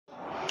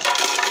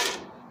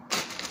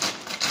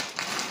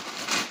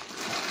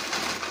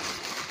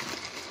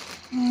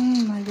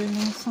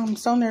I'm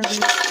so nervous.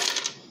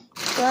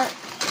 But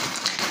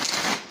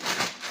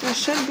it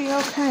should be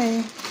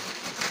okay.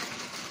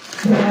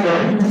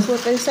 That's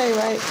what they say,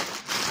 right?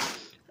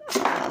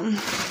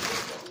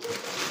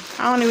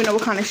 I don't even know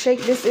what kind of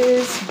shake this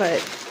is,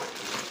 but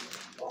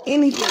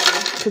anything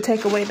to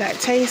take away that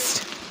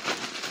taste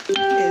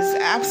is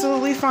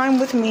absolutely fine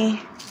with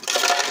me.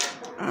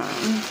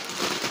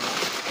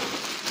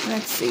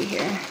 Let's see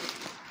here.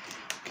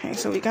 Okay,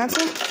 so we got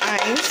some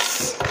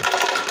ice.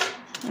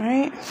 All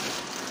right.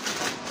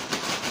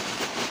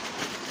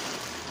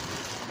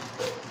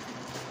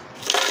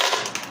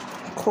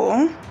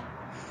 Cool.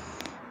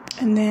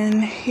 And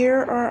then here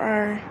are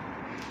our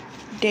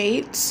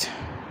dates.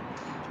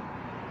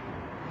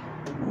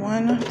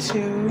 1,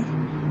 2,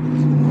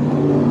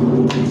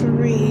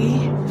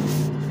 3,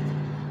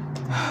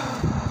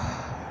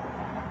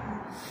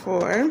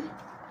 4,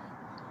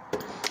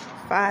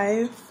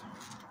 5,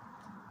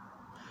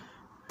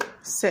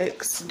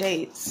 6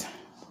 dates.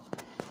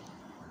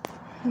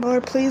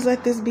 Lord, please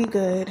let this be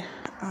good.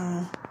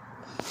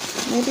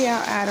 Maybe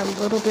I'll add a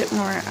little bit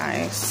more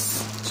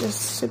ice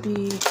just to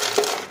be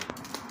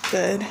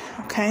good.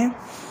 Okay.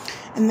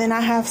 And then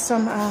I have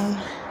some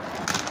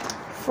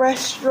fresh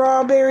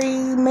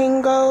strawberry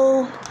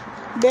mango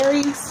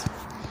berries.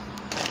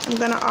 I'm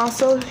gonna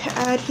also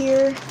add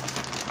here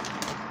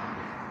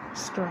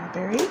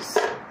strawberries.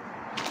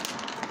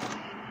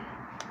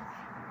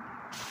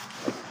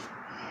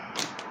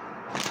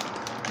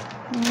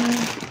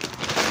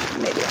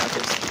 Maybe I'll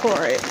just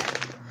pour it.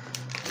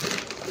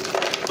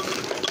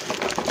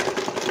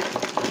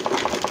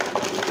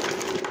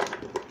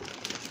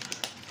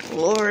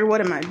 Lord,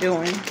 what am I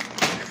doing?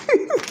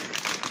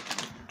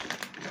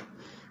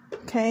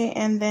 Okay,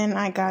 and then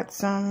I got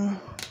some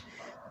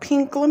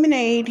pink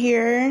lemonade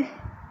here.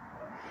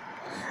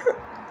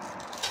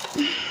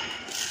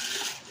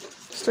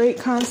 Straight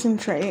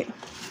concentrate.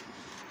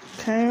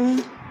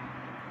 Okay.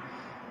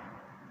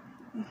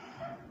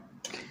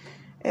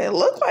 It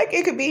looked like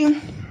it could be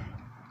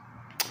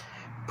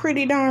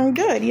pretty darn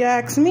good, you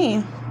ask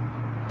me.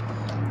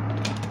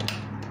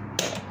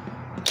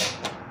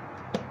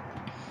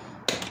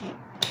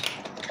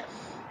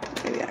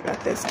 Maybe I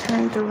got this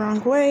turned the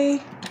wrong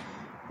way.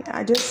 Yeah,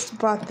 I just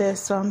bought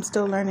this, so I'm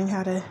still learning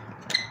how to,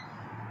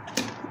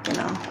 you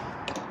know,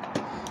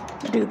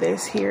 do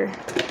this here.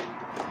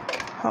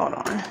 Hold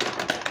on.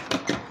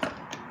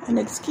 And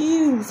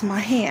excuse my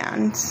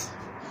hands,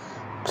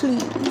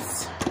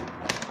 please.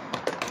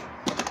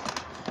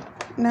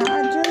 Now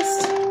I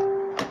just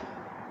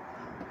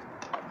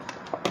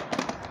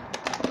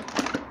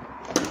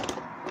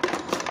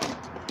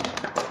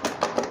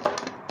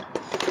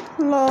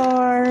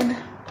Lord,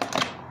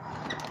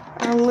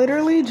 I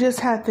literally just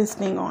had this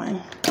thing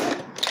on.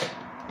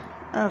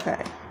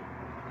 Okay.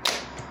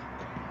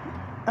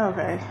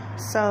 Okay,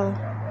 so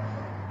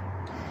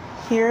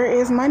here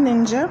is my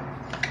Ninja.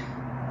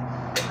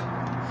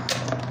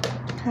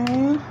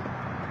 Okay.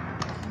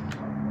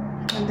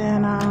 And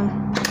then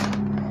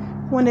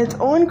when it's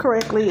on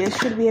correctly, it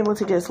should be able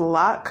to just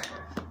lock.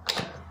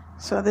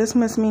 So this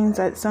must mean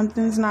that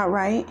something's not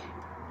right.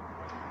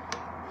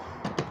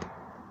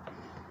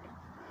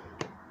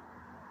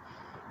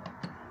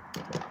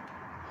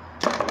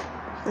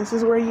 This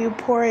is where you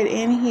pour it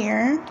in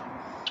here.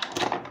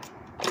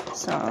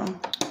 So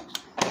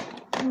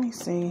let me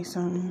see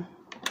some.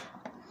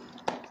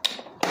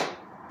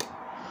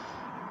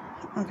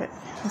 Okay,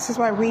 this is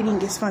why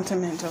reading is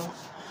fundamental.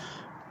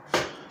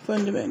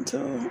 Align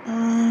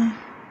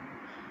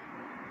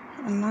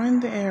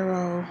the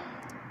arrow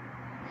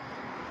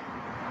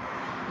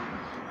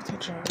with the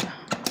jar.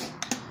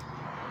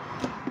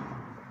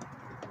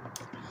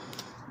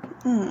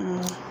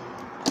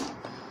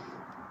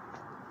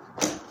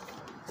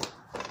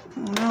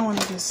 I don't want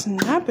to just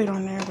snap it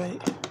on there, but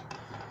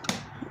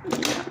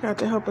yeah, I got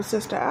to help a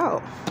sister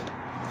out.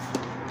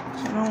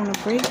 I don't want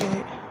to break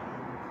it.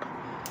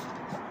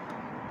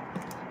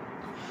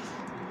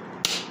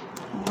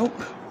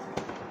 Nope.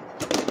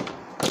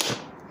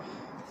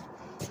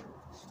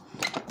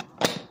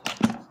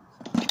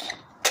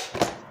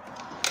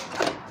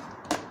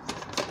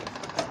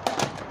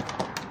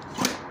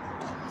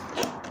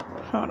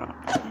 Hold on.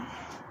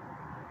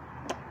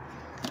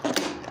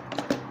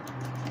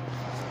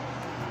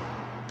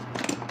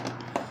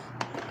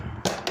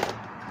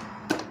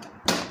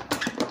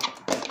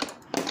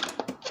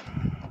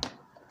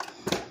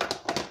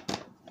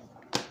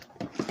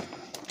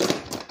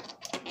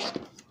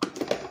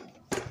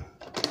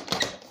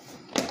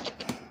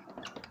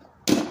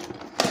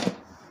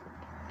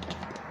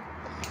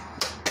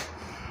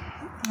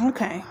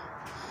 Okay.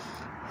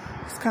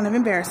 It's kind of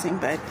embarrassing,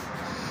 but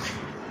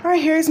all right,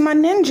 here's my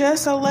Ninja,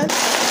 so let's go.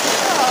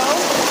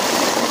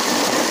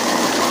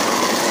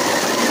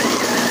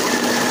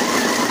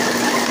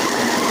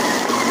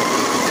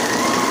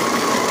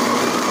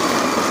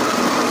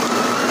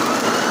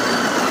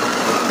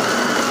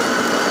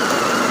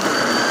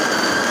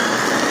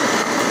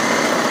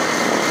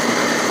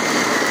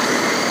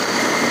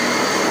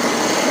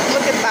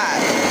 Look at that.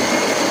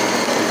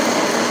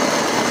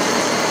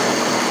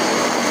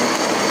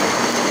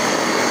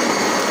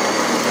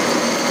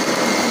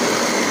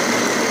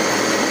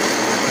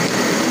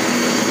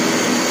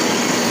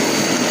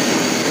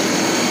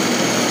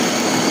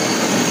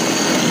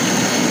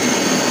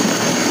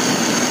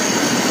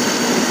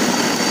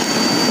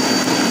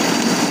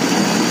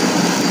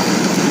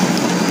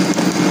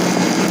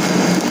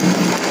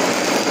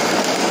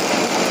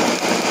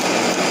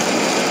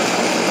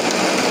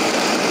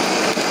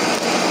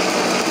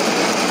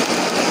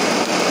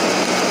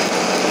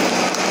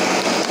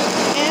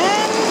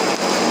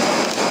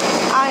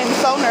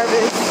 so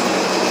nervous.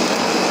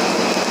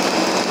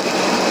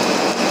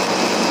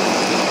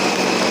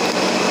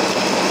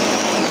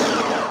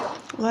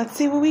 Let's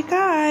see what we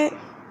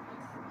got.